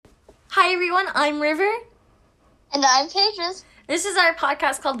Hi everyone, I'm River. And I'm Pages. This is our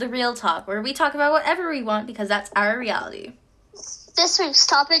podcast called The Real Talk, where we talk about whatever we want because that's our reality. This week's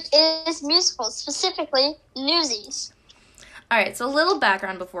topic is musicals, specifically Newsies. Alright, so a little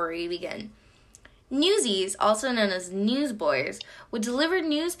background before we begin. Newsies, also known as newsboys, would deliver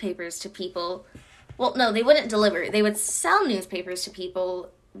newspapers to people. Well, no, they wouldn't deliver. They would sell newspapers to people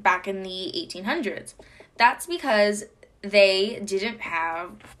back in the 1800s. That's because they didn't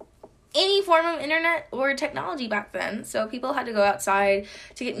have any form of internet or technology back then, so people had to go outside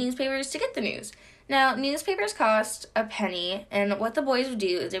to get newspapers to get the news. Now, newspapers cost a penny, and what the boys would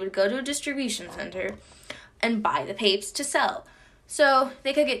do is they would go to a distribution center and buy the papes to sell. So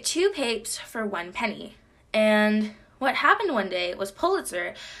they could get 2 papes for 1 penny. And what happened one day was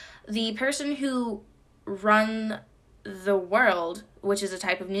Pulitzer, the person who run the World, which is a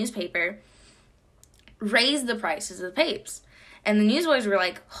type of newspaper, raised the prices of the papes. And the newsboys were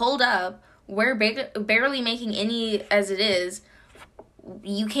like, hold up, we're barely making any as it is.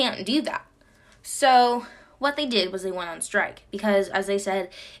 You can't do that. So what they did was they went on strike. Because, as they said,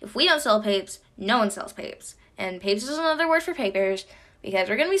 if we don't sell papes, no one sells papes. And papes is another word for papers. Because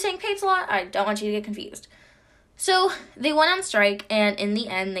we're going to be saying papes a lot, I don't want you to get confused. So they went on strike, and in the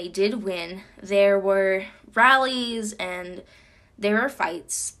end, they did win. There were rallies, and there were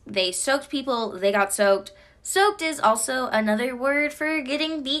fights. They soaked people, they got soaked. Soaked is also another word for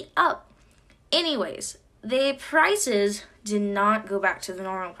getting beat up. Anyways, the prices did not go back to the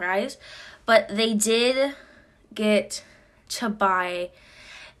normal price, but they did get to buy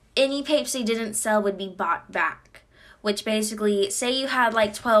any papes they didn't sell would be bought back, which basically, say you had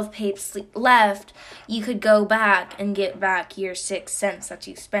like 12 papes left, you could go back and get back your 6 cents that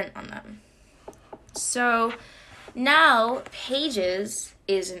you spent on them. So now Pages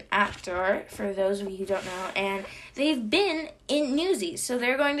is an actor, for those of you who don't know, and they've been in Newsies, so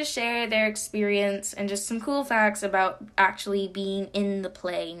they're going to share their experience and just some cool facts about actually being in the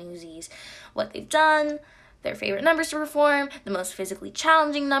play Newsies, what they've done, their favorite numbers to perform, the most physically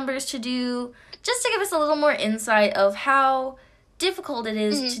challenging numbers to do, just to give us a little more insight of how difficult it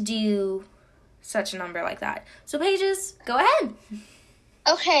is to do such a number like that. So Pages, go ahead.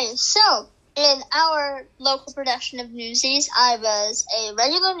 Okay, so in our local production of Newsies, I was a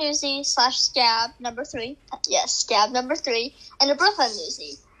regular Newsie / Scab number 3. Yes, Scab number 3, and a Brooklyn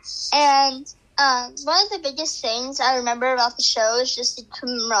Newsie. And one of the biggest things I remember about the show is just the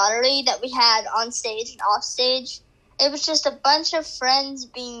camaraderie that we had on stage and off stage. It was just a bunch of friends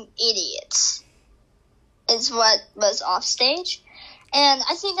being idiots, is what was off stage. And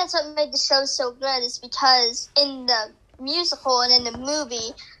I think that's what made the show so good, is because in the musical and in the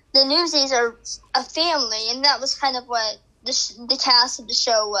movie, the Newsies are a family, and that was kind of what the cast of the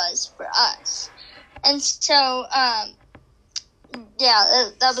show was for us. And so, that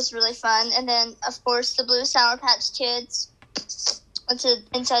was really fun. And then, of course, the Blue Sour Patch Kids. It's an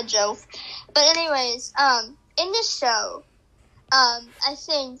inside joke. But anyways, in this show, I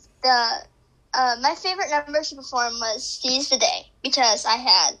think my favorite number to perform was Seize the Day, because I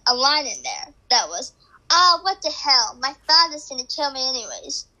had a line in there that was, what the hell, my father's gonna kill me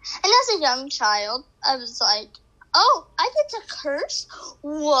anyways. And as a young child, I was like, oh, I get to curse?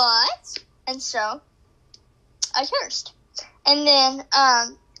 What? And so, I cursed. And then,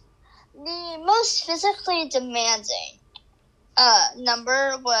 the most physically demanding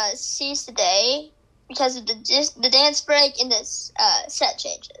number was Seize the Day, because of the dance break and the set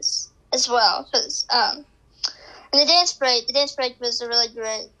changes as well. Because, and the dance break was a really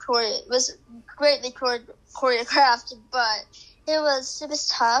greatly choreographed, but it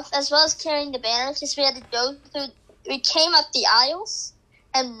was tough, as well as carrying the banner, because we came up the aisles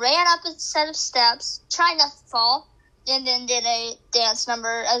and ran up a set of steps, tried not to fall, and then did a dance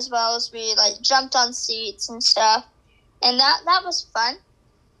number, as well as we jumped on seats and stuff, and that was fun.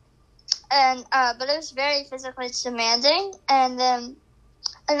 And but it was very physically demanding. And then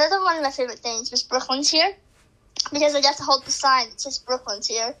another one of my favorite things was Brooklyn's Here, because I got to hold the sign that says Brooklyn's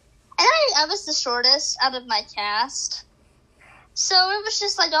Here, and I was the shortest out of my cast. So it was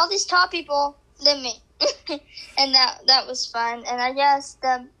just all these tall people than me. And that was fun. And I guess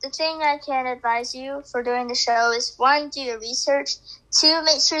the thing I can advise you for doing the show is, 1, do your research. 2,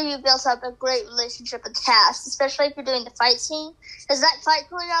 make sure you built up a great relationship with the cast, especially if you're doing the fight scene. Because that fight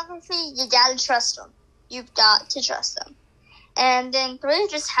choreography, you gotta trust them. You've got to trust them. And then 3,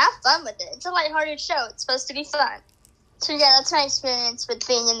 just have fun with it. It's a lighthearted show. It's supposed to be fun. So yeah, that's my experience with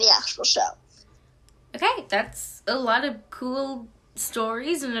being in the actual show. Okay, that's a lot of cool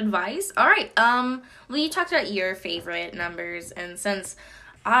stories and advice. All right, well, you talked about your favorite numbers, and since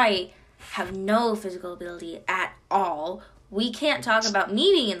I have no physical ability at all, we can't talk about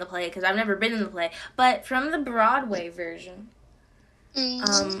me being in the play because I've never been in the play, but from the Broadway version,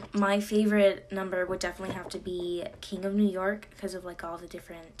 my favorite number would definitely have to be King of New York because of like all the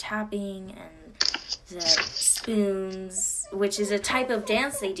different tapping and the spoons, which is a type of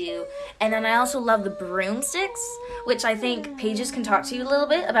dance they do. And then I also love the broomsticks, which I think Pages can talk to you a little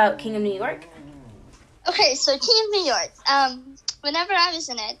bit about King of New York. Okay, so King of New York. Whenever I was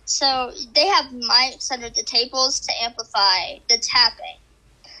in it, so they have mics under the tables to amplify the tapping.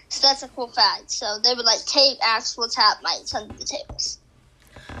 So that's a cool fact. So they would like tape actual tap mics under the tables.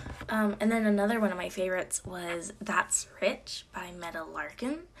 And then another one of my favorites was That's Rich by Meta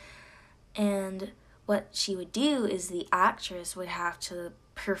Larkin. And what she would do is the actress would have to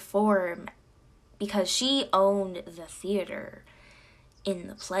perform because she owned the theater in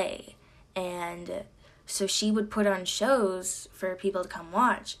the play. And so she would put on shows for people to come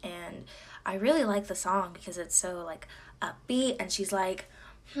watch. And I really like the song because it's so like upbeat. And she's like,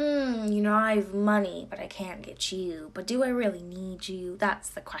 I have money, but I can't get you. But do I really need you? That's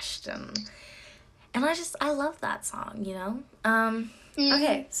the question. And I love that song,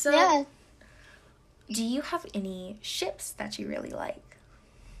 Okay, so yeah. Do you have any ships that you really like?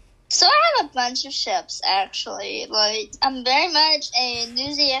 So I have a bunch of ships, actually. Like, I'm very much a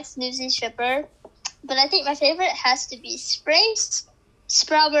Newsy x Newsy shipper. But I think my favorite has to be Sprace,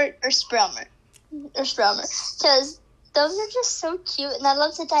 Sproubert, or Sprelmer. Because those are just so cute, and I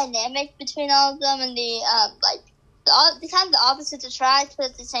love the dynamic between all of them, and the kind of the opposites attract,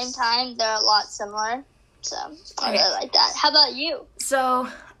 but at the same time, they're a lot similar. So I really like that. How about you? So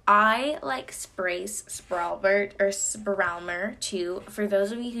I like Sprace, Sproubert, or Sprelmer too. For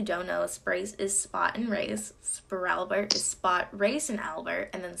those of you who don't know, Sprace is Spot and Race, Sproubert is Spot, Race, and Albert,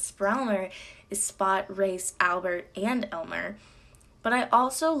 and then Sprelmer is Spot, Race, Albert, and Elmer. But I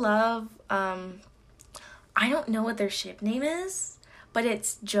also love, I don't know what their ship name is, but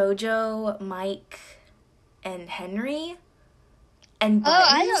it's Jojo, Mike, and Henry. And Blaze.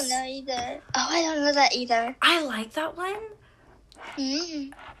 I don't know either. I don't know that either. I like that one.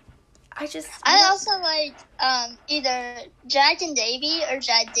 I also like either Jack and Davy or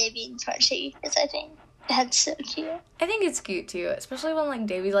Jack, Davy, and Crunchy, because I think that's so cute. I think it's cute too, especially when like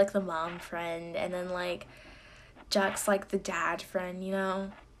Davy's like the mom friend, and then like Jack's like the dad friend. They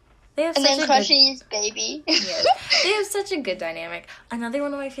have and then Crunchy's baby. Yes, they have such a good dynamic. Another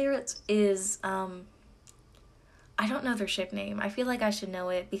one of my favorites is I don't know their ship name. I feel like I should know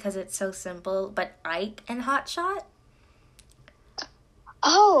it because it's so simple. But Ike and Hotshot.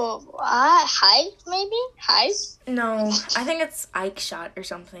 Oh, Hype maybe? Hype? No, I think it's Ike Shot or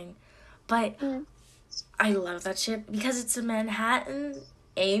something. But I love that ship because it's a Manhattan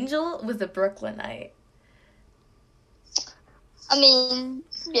Angel with a Brooklynite. I mean,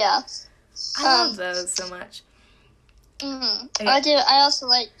 yeah. I love those so much. Okay. I do. I also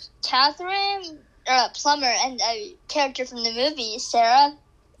like Catherine Plummer and a character from the movie, Sarah.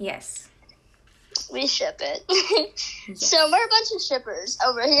 Yes. We ship it. Yes. So we're a bunch of shippers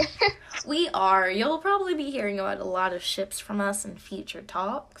over here. We are. You'll probably be hearing about a lot of ships from us in future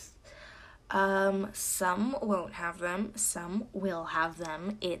talks. Some won't have them. Some will have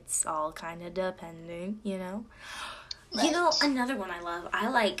them. It's all kind of depending, Right. Another one I love. I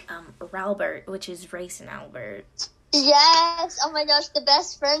like Ralbert, which is Race and Albert. Yes. Oh my gosh, the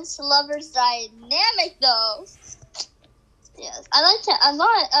best friends to lovers dynamic though. Yes. I like that. A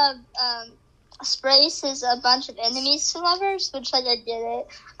lot of Sprace is a bunch of enemies to lovers, which I get it.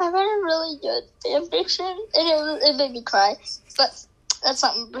 I read a really good fan fiction, and it made me cry. But that's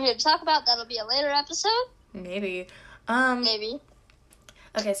something we're here to talk about. That'll be a later episode. Maybe. Maybe.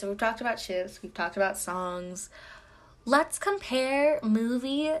 Okay, so we've talked about ships. We've talked about songs. Let's compare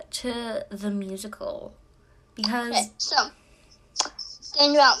movie to the musical. Because... Okay, so,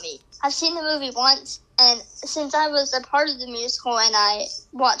 stand about me. I've seen the movie once, and since I was a part of the musical and I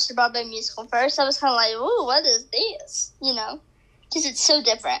watched the Broadway musical first, I was kind of like, ooh, what is this? Because it's so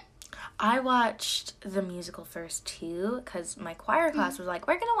different. I watched the musical first, too, because my choir class was like,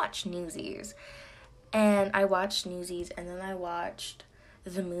 we're going to watch Newsies. And I watched Newsies, and then I watched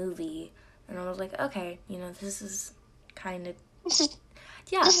the movie, and I was like, okay, this is kind of... This is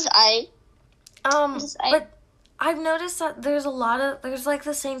I. But I've noticed that there's like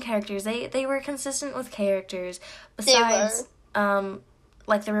the same characters. They were consistent with characters besides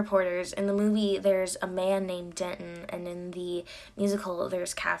like the reporters. In the movie there's a man named Denton, and in the musical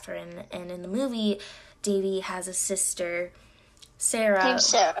there's Catherine, and in the movie Davy has a sister, Sarah,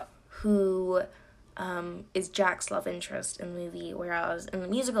 who is Jack's love interest in the movie, whereas in the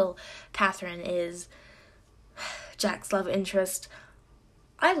musical Catherine is Jack's love interest.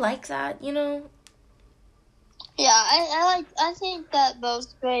 I like that, Yeah, I think that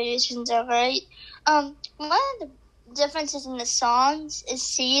both variations are great. One of the differences in the songs is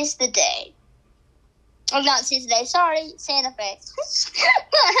 "Seize the Day." Oh, not "Seize the Day." Sorry, Santa Fe.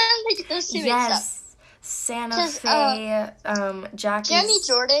 I think those two mixed up. Santa Fe. Jack. Jeremy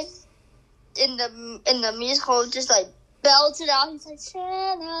Jordan in the musical just like belts it out. He's like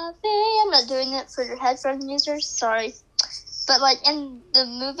Santa Fe. I'm not doing it for your headphone users. Sorry. But, like, in the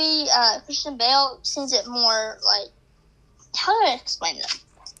movie, Christian Bale sings it more, like, how do I explain that?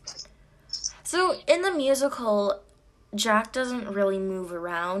 So, in the musical, Jack doesn't really move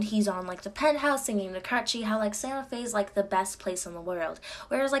around. He's on, like, the penthouse singing the catchy, how, like, Santa Fe's, like, the best place in the world.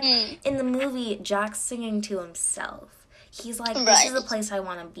 Whereas, like, in the movie, Jack's singing to himself. He's like, this is the place I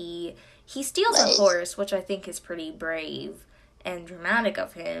want to be. He steals a horse, which I think is pretty brave and dramatic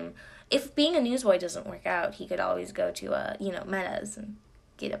of him. If being a newsboy doesn't work out, he could always go to, Meadows and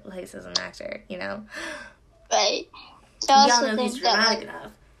get a place as an actor, Right. We all know he's dramatic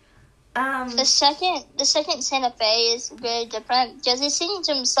enough. The second Santa Fe is very different because he's singing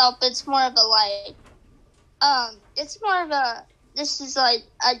to himself, but it's more of a, like, this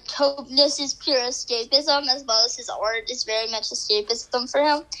is pure escapism as well as his art is very much escapism for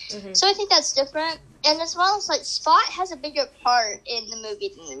him. Mm-hmm. So I think that's different. And as well as, like, Spot has a bigger part in the movie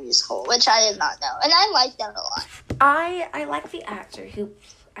than the musical, which I did not know. And I like that a lot. I like the actor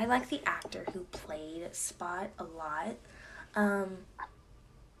who played Spot a lot.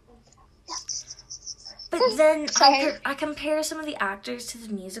 But then I compare some of the actors to the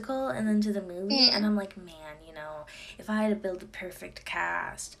musical and then to the movie, and I'm like, man, if I had to build the perfect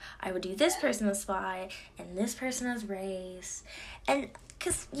cast, I would do this person as Spy and this person as Race. And,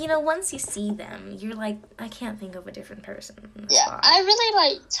 because, once you see them, you're like, I can't think of a different person. Yeah, I really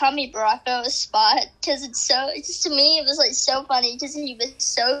like Tommy Bracco as Spot, because to me, it was, like, so funny, because he was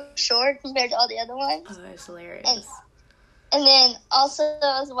so short compared to all the other ones. Oh, it's hilarious. And then also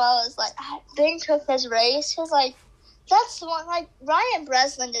as well as, like, Ben Cook as Race, because, like, that's the one, like, Ryan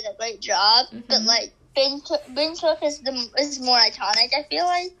Breslin did a great job, but, like, Ben Cook is more iconic, I feel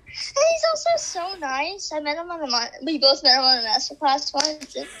like. And he's also so nice. We both met him on a masterclass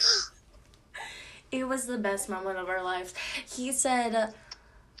once. It was the best moment of our lives. He said,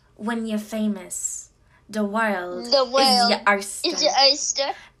 when you're famous, the world is your oyster. Is your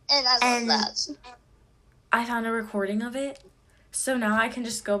oyster. And I love that. I found a recording of it. So now I can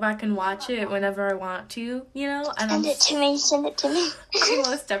just go back and watch it whenever I want to, And Send it to me. I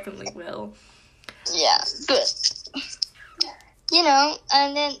most definitely will. Yeah, good.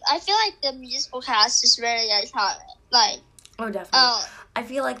 And then I feel like the musical cast is very iconic. Like, oh, definitely. I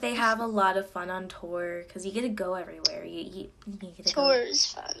feel like they have a lot of fun on tour because you get to go everywhere. You get to tour is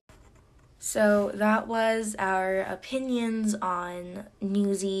fun. So that was our opinions on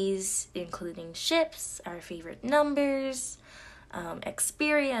Newsies, including ships, our favorite numbers,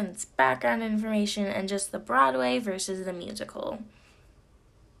 experience, background information, and just the Broadway versus the musical.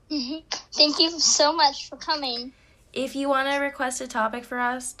 Mm-hmm. Thank you so much for coming. If you want to request a topic for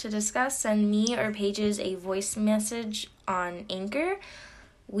us to discuss, send me or Pages a voice message on Anchor.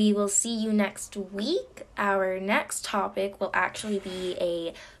 We will see you next week. Our next topic will actually be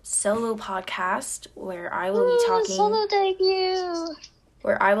a solo podcast where I will be talking... Solo debut!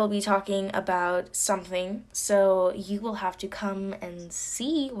 Where I will be talking about something. So you will have to come and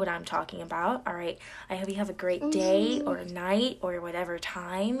see what I'm talking about. All right. I hope you have a great day or night or whatever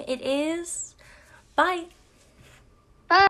time it is. Bye.